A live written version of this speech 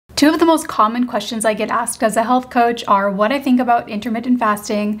Two of the most common questions I get asked as a health coach are what I think about intermittent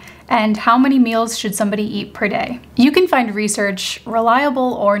fasting and how many meals should somebody eat per day. You can find research,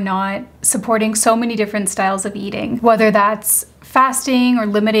 reliable or not, supporting so many different styles of eating, whether that's fasting or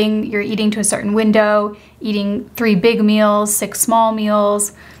limiting your eating to a certain window, eating 3 big meals, 6 small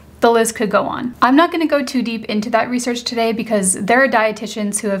meals. The list could go on. I'm not going to go too deep into that research today because there are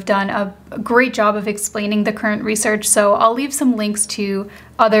dietitians who have done a great job of explaining the current research, so I'll leave some links to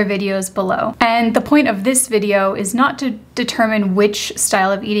other videos below. And the point of this video is not to determine which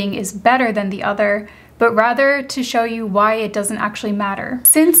style of eating is better than the other, but rather to show you why it doesn't actually matter.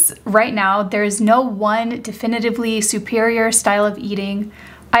 Since right now there's no one definitively superior style of eating,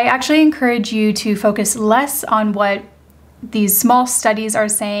 I actually encourage you to focus less on what these small studies are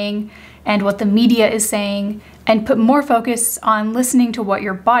saying and what the media is saying, and put more focus on listening to what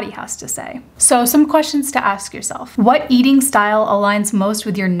your body has to say. So some questions to ask yourself. What eating style aligns most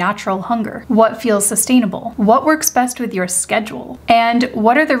with your natural hunger? What feels sustainable? What works best with your schedule? And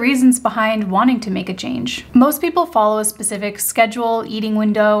what are the reasons behind wanting to make a change? Most people follow a specific schedule, eating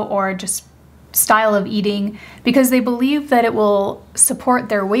window, or just style of eating because they believe that it will support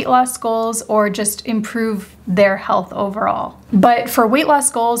their weight loss goals or just improve their health overall. But for weight loss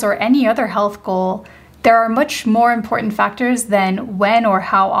goals or any other health goal, there are much more important factors than when or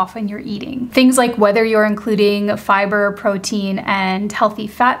how often you're eating. Things like whether you're including fiber, protein, and healthy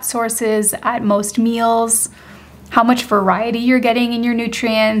fat sources at most meals, how much variety you're getting in your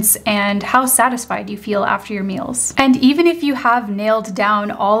nutrients, and how satisfied you feel after your meals. And even if you have nailed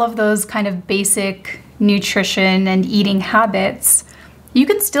down all of those kind of basic nutrition and eating habits, you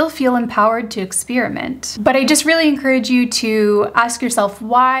can still feel empowered to experiment. But I just really encourage you to ask yourself,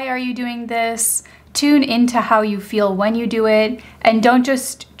 why are you doing this? Tune into how you feel when you do it, and don't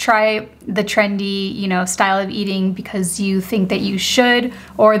just try the trendy, style of eating because you think that you should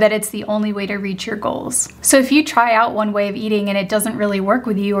or that it's the only way to reach your goals. So if you try out one way of eating and it doesn't really work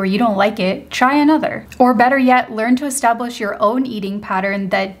with you or you don't like it, try another. Or better yet, learn to establish your own eating pattern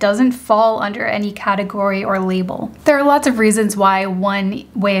that doesn't fall under any category or label. There are lots of reasons why one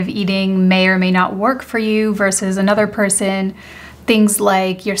way of eating may or may not work for you versus another person. Things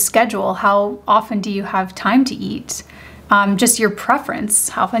like your schedule, how often do you have time to eat? Just your preference,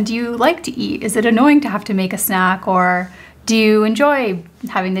 how often do you like to eat? Is it annoying to have to make a snack, or do you enjoy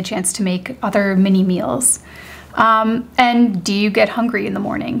having the chance to make other mini meals? And do you get hungry in the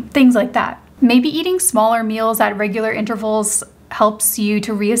morning? Things like that. Maybe eating smaller meals at regular intervals helps you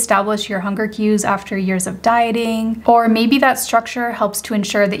to reestablish your hunger cues after years of dieting, or maybe that structure helps to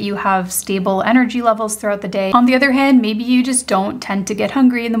ensure that you have stable energy levels throughout the day. On the other hand, maybe you just don't tend to get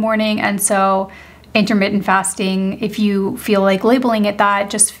hungry in the morning, and so intermittent fasting, if you feel like labeling it that,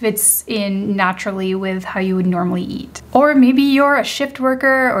 just fits in naturally with how you would normally eat. Or maybe you're a shift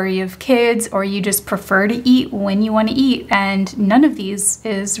worker, or you have kids, or you just prefer to eat when you want to eat, and none of these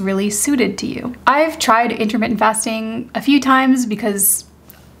is really suited to you. I've tried intermittent fasting a few times because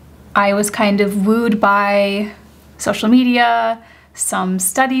I was kind of wooed by social media, some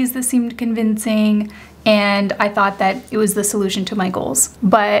studies that seemed convincing, and I thought that it was the solution to my goals.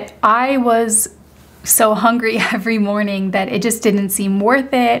 But I was so hungry every morning that it just didn't seem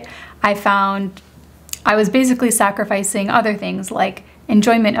worth it. I found I was basically sacrificing other things like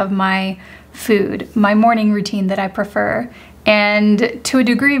enjoyment of my food, my morning routine that I prefer, and to a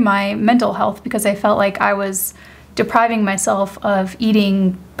degree my mental health, because I felt like I was depriving myself of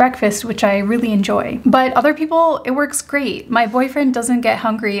eating breakfast, which I really enjoy. But other people, it works great. My boyfriend doesn't get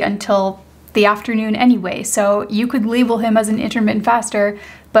hungry until the afternoon anyway, so you could label him as an intermittent faster,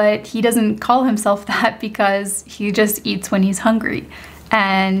 but he doesn't call himself that because he just eats when he's hungry.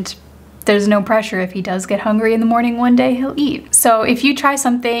 And there's no pressure. If he does get hungry in the morning one day, he'll eat. So if you try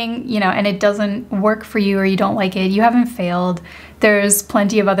something, and it doesn't work for you or you don't like it, you haven't failed. There's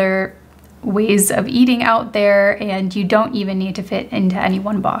plenty of other ways of eating out there, and you don't even need to fit into any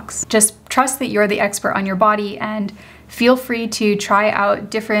one box. Just trust that you're the expert on your body, and feel free to try out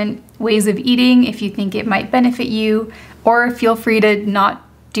different ways of eating if you think it might benefit you, or feel free to not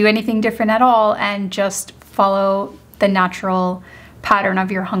do anything different at all and just follow the natural pattern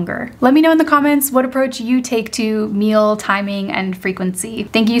of your hunger. Let me know in the comments what approach you take to meal timing and frequency.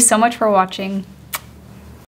 Thank you so much for watching.